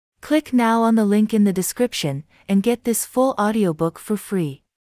Click now on the link in the description and get this full audiobook for free.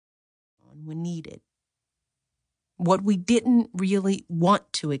 When needed. What we didn't really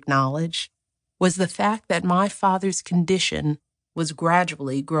want to acknowledge was the fact that my father's condition was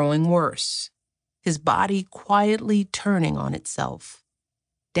gradually growing worse, his body quietly turning on itself.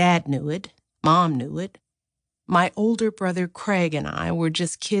 Dad knew it, Mom knew it. My older brother Craig and I were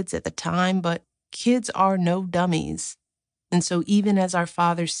just kids at the time, but kids are no dummies. And so even as our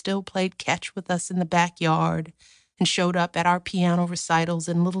father still played catch with us in the backyard and showed up at our piano recitals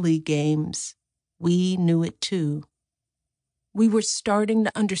and Little League games, we knew it too. We were starting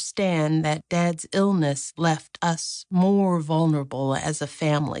to understand that Dad's illness left us more vulnerable as a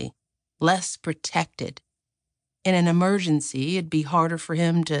family, less protected. In an emergency, it'd be harder for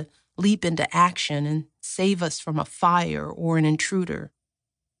him to leap into action and save us from a fire or an intruder.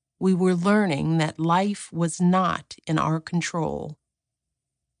 We were learning that life was not in our control.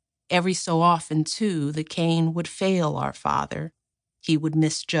 Every so often, too, the cane would fail our father. He would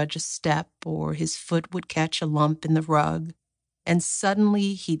misjudge a step, or his foot would catch a lump in the rug, and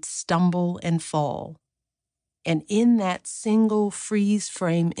suddenly he'd stumble and fall. And in that single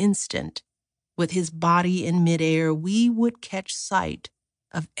freeze-frame instant, with his body in midair, we would catch sight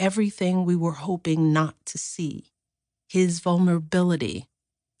of everything we were hoping not to see. His vulnerability,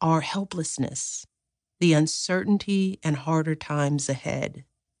 our helplessness, the uncertainty and harder times ahead.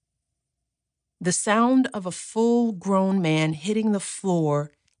 The sound of a full-grown man hitting the floor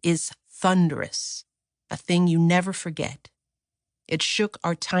is thunderous, a thing you never forget. It shook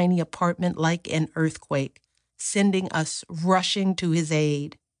our tiny apartment like an earthquake, sending us rushing to his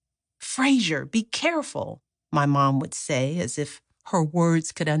aid. "Frazier, be careful," my mom would say, as if her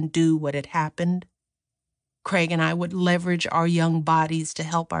words could undo what had happened. Craig and I would leverage our young bodies to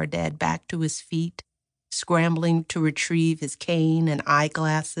help our dad back to his feet, scrambling to retrieve his cane and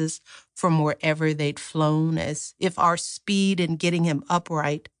eyeglasses from wherever they'd flown, as if our speed in getting him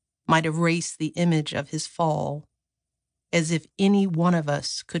upright might erase the image of his fall, as if any one of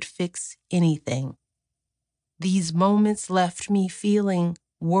us could fix anything. These moments left me feeling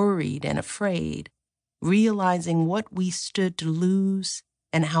worried and afraid, realizing what we stood to lose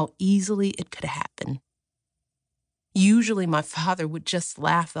and how easily it could happen. Usually my father would just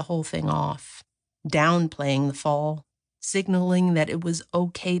laugh the whole thing off, downplaying the fall, signaling that it was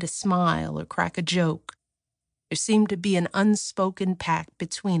okay to smile or crack a joke. There seemed to be an unspoken pact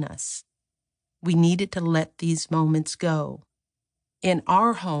between us. We needed to let these moments go. In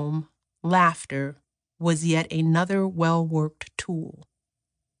our home, laughter was yet another well-worked tool.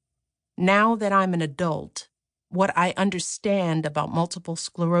 Now that I'm an adult, what I understand about multiple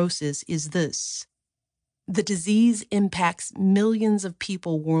sclerosis is this. The disease impacts millions of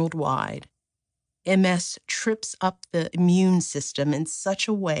people worldwide. MS trips up the immune system in such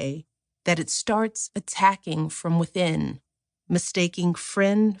a way that it starts attacking from within, mistaking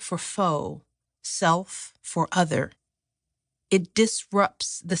friend for foe, self for other. It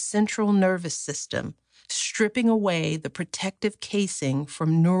disrupts the central nervous system, stripping away the protective casing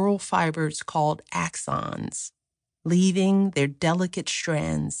from neural fibers called axons, leaving their delicate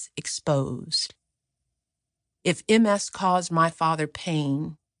strands exposed. If MS caused my father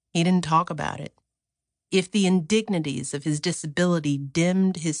pain, he didn't talk about it. If the indignities of his disability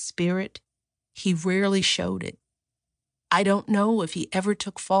dimmed his spirit, he rarely showed it. I don't know if he ever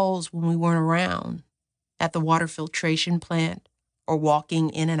took falls when we weren't around, at the water filtration plant or walking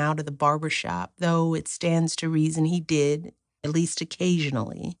in and out of the barber shop, though it stands to reason he did, at least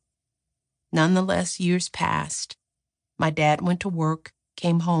occasionally. Nonetheless, years passed. My dad went to work,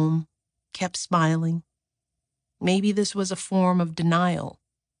 came home, kept smiling. Maybe this was a form of denial.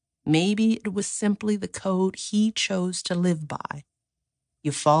 Maybe it was simply the code he chose to live by.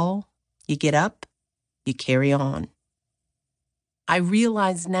 You fall, you get up, you carry on. I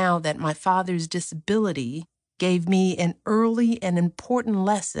realize now that my father's disability gave me an early and important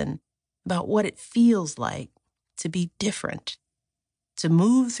lesson about what it feels like to be different, to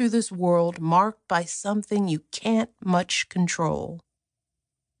move through this world marked by something you can't much control.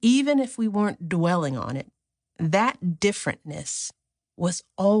 Even if we weren't dwelling on it, that differentness was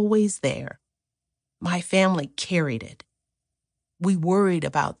always there. My family carried it. We worried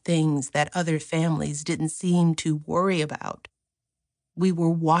about things that other families didn't seem to worry about. We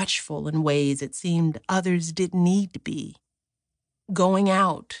were watchful in ways it seemed others didn't need to be. Going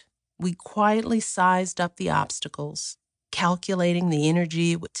out, we quietly sized up the obstacles, calculating the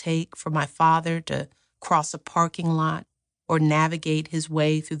energy it would take for my father to cross a parking lot or navigate his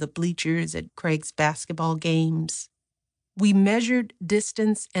way through the bleachers at Craig's basketball games. We measured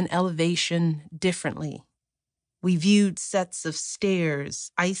distance and elevation differently. We viewed sets of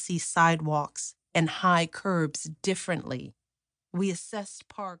stairs, icy sidewalks, and high curbs differently. We assessed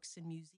parks and museums.